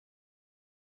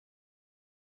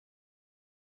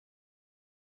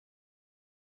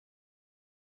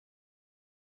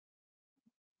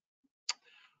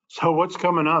So what's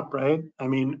coming up, right? I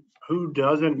mean, who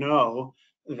doesn't know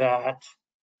that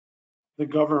the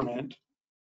government,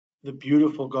 the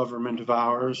beautiful government of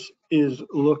ours, is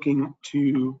looking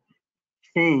to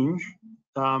change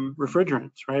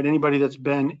refrigerants, right? Anybody that's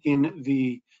been in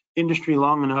the industry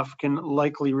long enough can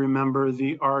likely remember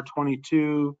the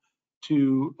R22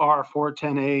 to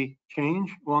R410A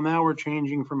change. Well, now we're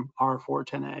changing from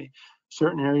R410A.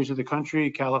 Certain areas of the country,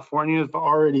 California, have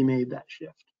already made that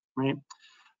shift, right?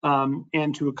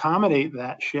 And to accommodate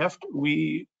that shift,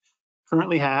 we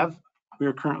are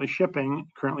currently shipping,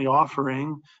 currently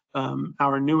offering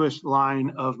our newest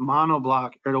line of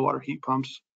monobloc air-to-water heat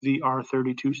pumps, the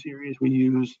R32 series. We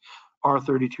use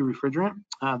R32 refrigerant.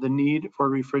 The need for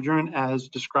refrigerant, as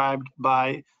described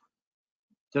by,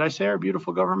 did I say our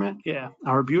beautiful government? Yeah,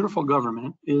 our beautiful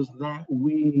government is that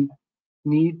we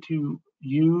need to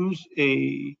use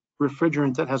a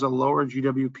refrigerant that has a lower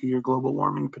GWP or global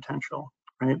warming potential,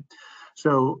 right?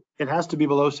 So it has to be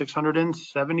below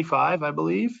 675, I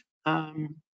believe. Has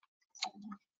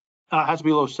to be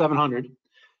below 700.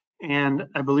 And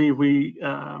I believe we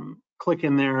click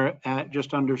in there at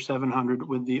just under 700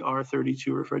 with the R32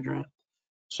 refrigerant.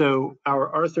 So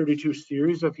our R32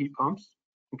 series of heat pumps,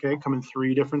 okay, come in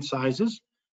 3 different sizes,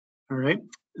 all right?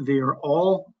 They are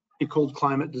all a cold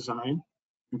climate design,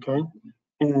 okay?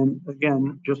 And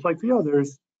again, just like the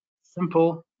others,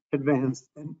 simple, advanced,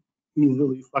 and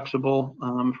easily flexible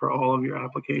for all of your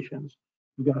applications.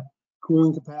 We've got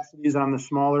cooling capacities on the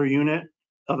smaller unit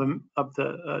of up to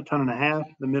 1.5 tons,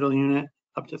 the middle unit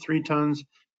up to 3 tons,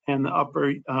 and the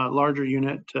upper larger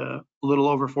unit a little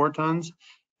over 4 tons.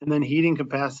 And then heating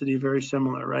capacity, very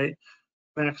similar, right?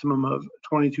 Maximum of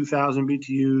 22,000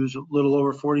 BTUs, a little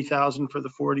over 40,000 for the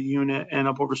 40 unit, and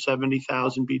up over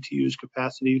 70,000 BTUs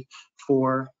capacity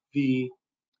for the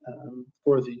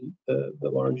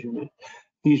large unit.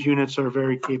 These units are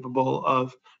very capable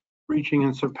of reaching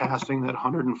and surpassing that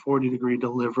 140-degree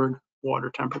delivered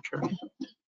water temperature.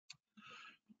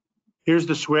 Here's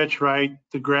the switch, right?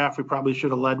 The graph, we probably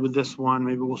should have led with this one.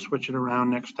 Maybe we'll switch it around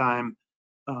next time.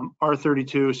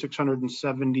 R32,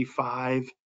 675,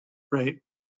 right?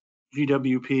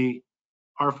 GWP,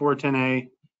 R410A,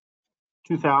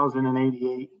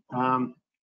 2,088.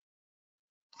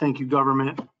 Thank you,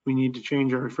 government. We need to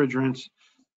change our refrigerants.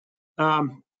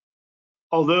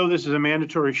 Although this is a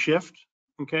mandatory shift,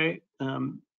 okay,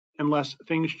 unless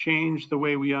things change the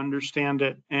way we understand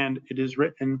it and it is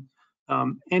written,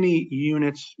 any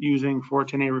units using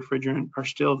 410A refrigerant are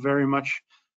still very much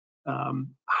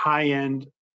high-end,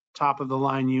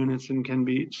 top-of-the-line units and can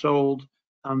be sold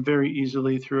very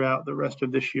easily throughout the rest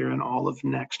of this year and all of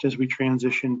next as we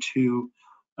transition to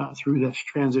through this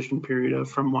transition period of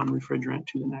from one refrigerant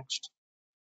to the next.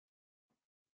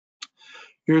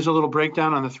 Here's a little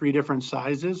breakdown on the 3 different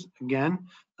sizes. Again,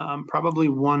 probably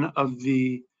one of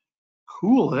the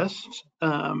coolest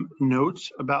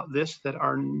notes about this that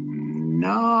are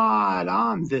not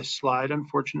on this slide,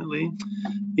 unfortunately,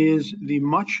 is the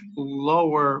much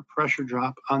lower pressure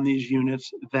drop on these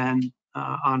units than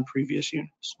on previous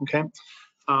units, okay?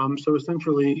 So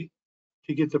essentially,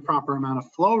 to get the proper amount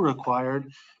of flow required,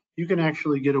 you can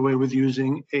actually get away with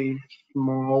using a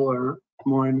smaller,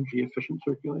 more energy efficient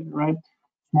circulator, right?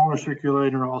 Smaller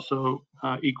circulator also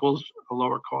equals a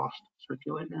lower cost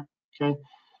circulator, okay?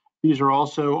 These are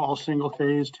also all single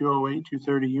phase 208,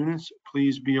 230 units.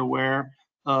 Please be aware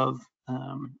of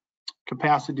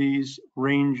capacities,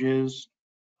 ranges,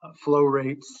 flow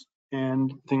rates,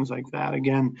 and things like that.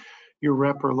 Again, your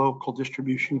rep or local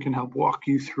distribution can help walk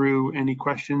you through any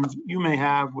questions you may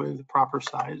have with proper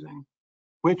sizing,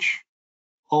 which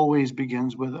always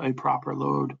begins with a proper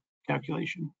load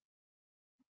calculation.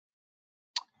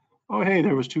 Oh, hey,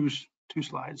 there was two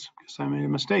slides. Guess I made a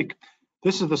mistake.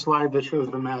 This is the slide that shows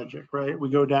the magic, right? We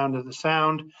go down to the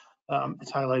sound.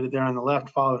 It's highlighted there on the left,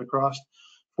 followed across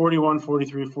 41,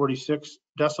 43, 46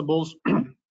 decibels.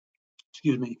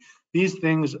 Excuse me. These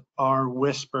things are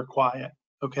whisper quiet,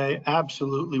 okay?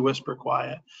 Absolutely whisper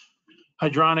quiet.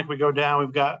 Hydronic, we go down,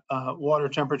 we've got water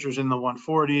temperatures in the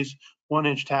 140s,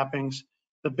 1-inch tappings.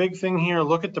 The big thing here,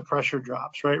 look at the pressure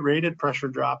drops, right? Rated pressure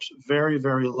drops, very,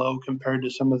 very low compared to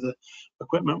some of the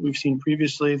equipment we've seen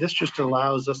previously. This just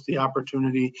allows us the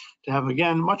opportunity to have,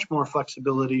 again, much more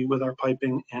flexibility with our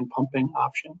piping and pumping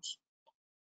options.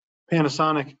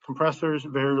 Panasonic compressors,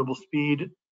 variable speed,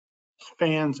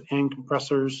 fans and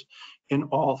compressors in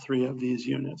all 3 of these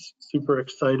units. Super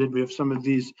excited. We have some of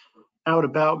these out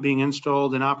about being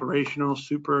installed and operational,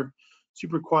 super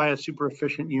quiet, super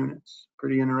efficient units.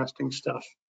 Pretty interesting stuff.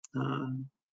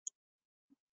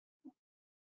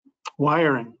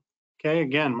 Wiring, okay,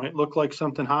 again, might look like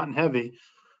something hot and heavy,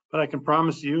 but I can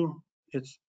promise you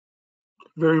it's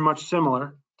very much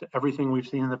similar to everything we've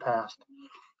seen in the past.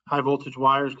 High voltage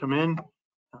wires come in,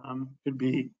 could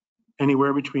be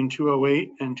anywhere between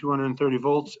 208 and 230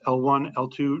 volts, L1,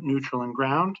 L2, neutral, and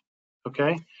ground.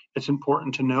 Okay, it's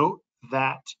important to note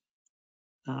that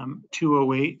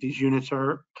 208, these units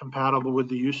are compatible with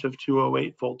the use of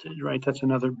 208 voltage, right? That's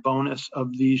another bonus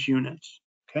of these units,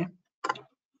 okay?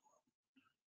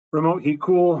 Remote heat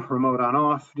cool, remote on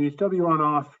off, DHW on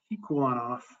off, heat cool on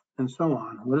off, and so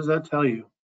on. What does that tell you,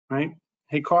 right?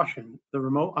 Hey, caution, the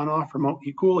remote on off, remote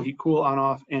heat cool on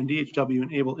off, and DHW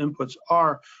enable inputs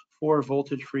are for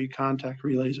voltage-free contact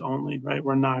relays only, right?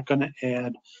 We're not gonna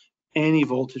add any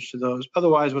voltage to those.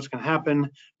 Otherwise, what's gonna happen,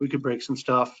 we could break some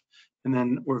stuff, and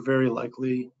then we're very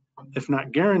likely, if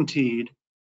not guaranteed,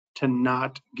 to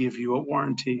not give you a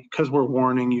warranty because we're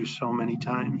warning you so many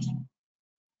times.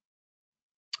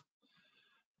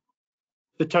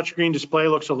 The touchscreen display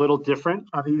looks a little different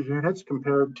on these units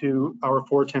compared to our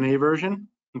 410A version,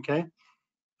 okay?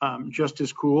 Just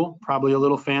as cool, probably a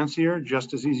little fancier,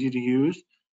 just as easy to use.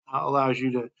 Allows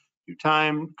you to do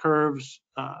time, curves,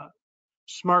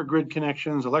 smart grid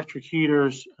connections, electric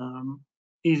heaters,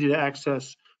 easy to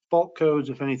access fault codes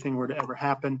if anything were to ever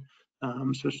happen.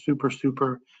 So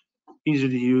super easy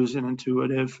to use and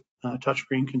intuitive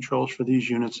touchscreen controls for these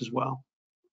units as well.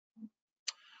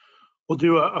 We'll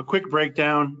do a quick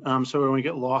breakdown so we don't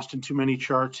get lost in too many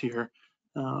charts here.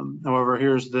 However,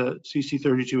 here's the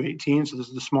CC32 so this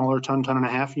is the smaller ton and a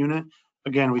half unit.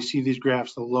 Again, we see these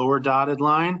graphs. The lower dotted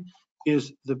line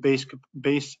is the base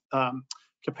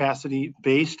capacity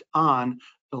based on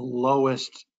the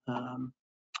lowest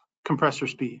compressor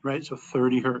speed, right? So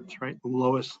 30 hertz, right? The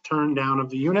lowest turn down of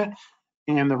the unit,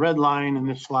 and the red line in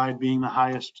this slide being the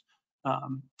highest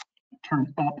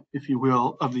turn up, if you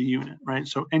will, of the unit, right?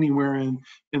 So anywhere in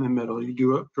the middle,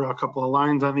 you draw a couple of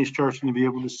lines on these charts and you'll be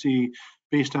able to see,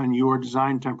 based on your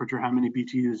design temperature, how many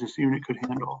BTUs this unit could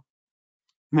handle.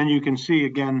 And then you can see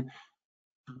again,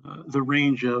 the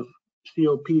range of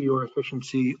COP or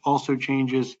efficiency also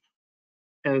changes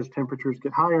as temperatures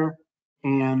get higher,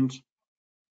 and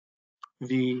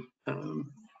the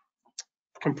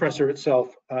compressor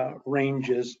itself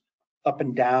ranges up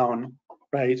and down,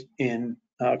 right, in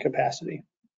capacity.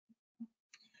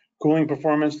 Cooling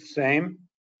performance, the same.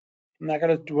 I'm not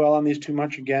going to dwell on these too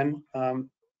much again.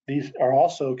 These are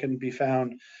also can be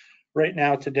found right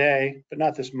now today, but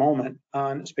not this moment,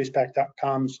 on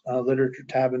SpacePak.com's literature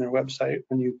tab in their website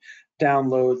when you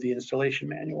download the installation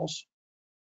manuals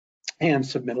and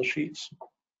submittal sheets.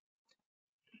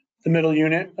 The middle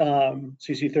unit,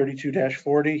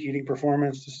 CC32-40, heating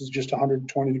performance. This is just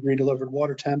 120 degree delivered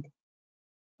water temp.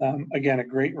 Again, a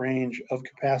great range of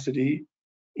capacity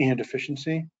and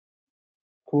efficiency.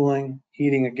 Cooling,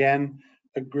 heating, again,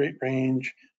 a great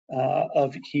range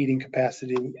of heating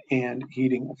capacity and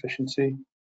heating efficiency.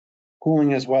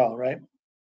 Cooling as well, right?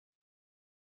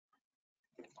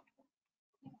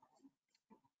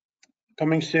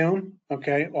 Coming soon,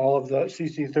 okay, all of the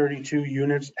CC32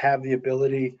 units have the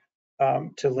ability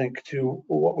to link to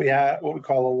what we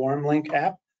call a Warmlink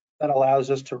app that allows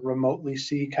us to remotely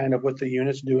see kind of what the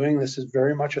unit's doing. This is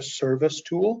very much a service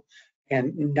tool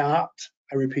and not,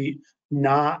 I repeat,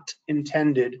 not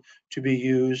intended to be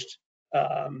used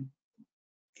by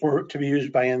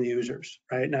end users,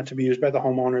 right? Not to be used by the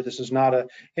homeowner. This is not a,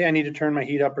 hey, I need to turn my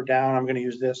heat up or down, I'm going to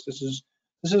use this. This is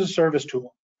a service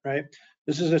tool, right?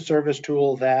 This is a service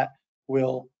tool that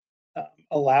will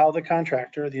allow the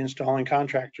contractor, the installing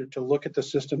contractor, to look at the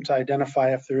system to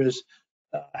identify if there is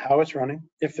how it's running,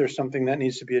 if there's something that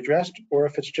needs to be addressed, or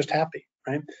if it's just happy,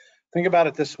 right? Think about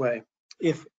it this way.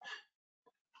 If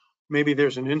maybe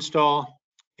there's an install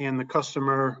and the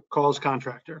customer calls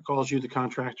you, the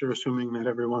contractor, assuming that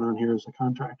everyone on here is a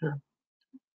contractor.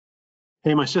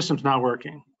 Hey, my system's not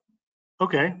working.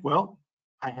 Okay, well,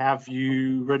 I have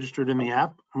you registered in the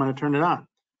app. I'm going to turn it on.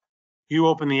 You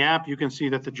open the app, you can see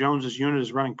that the Joneses unit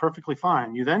is running perfectly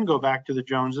fine. You then go back to the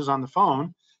Joneses on the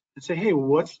phone and say, hey,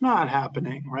 what's not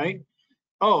happening, right?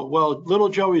 Oh, well, little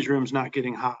Joey's room's not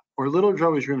getting hot, or little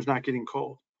Joey's room's not getting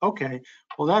cold. Okay,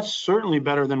 well, that's certainly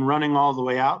better than running all the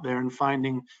way out there and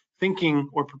thinking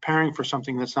or preparing for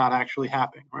something that's not actually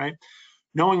happening, right?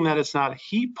 Knowing that it's not a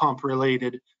heat pump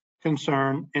related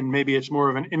concern, and maybe it's more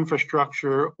of an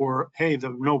infrastructure, or hey,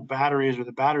 no batteries, or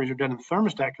the batteries are dead in the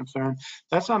thermostat concern,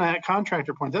 that's on a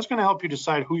contractor point. That's going to help you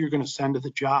decide who you're going to send to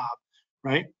the job,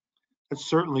 right? It's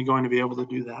certainly going to be able to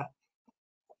do that.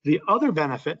 The other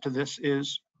benefit to this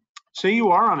is, say you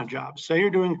are on a job, say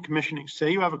you're doing commissioning,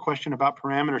 say you have a question about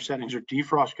parameter settings or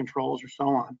defrost controls or so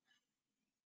on.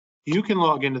 you can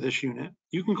log into this unit.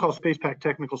 You can call SpacePak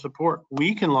technical support.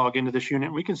 We can log into this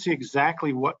unit. We can see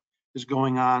exactly what is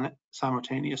going on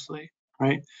simultaneously,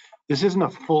 right? This isn't a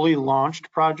fully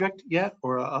launched project yet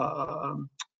or a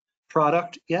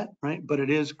product yet, right? But it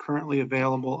is currently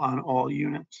available on all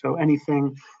units. So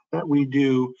anything that we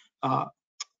do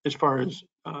as far as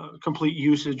complete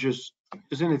usage is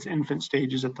in its infant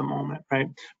stages at the moment, right?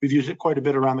 We've used it quite a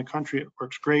bit around the country. It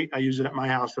works great. I use it at my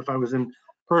house. If I was in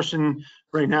person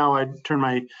right now, I'd turn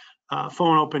my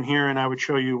phone open here and I would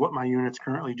show you what my unit's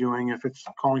currently doing, if it's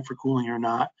calling for cooling or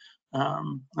not.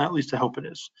 At least I hope it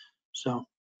is. So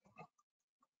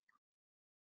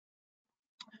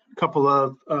a couple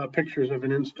of pictures of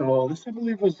an install. This, I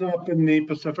believe, was up in the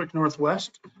Pacific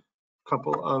Northwest. A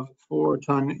couple of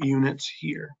 4-ton units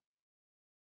here.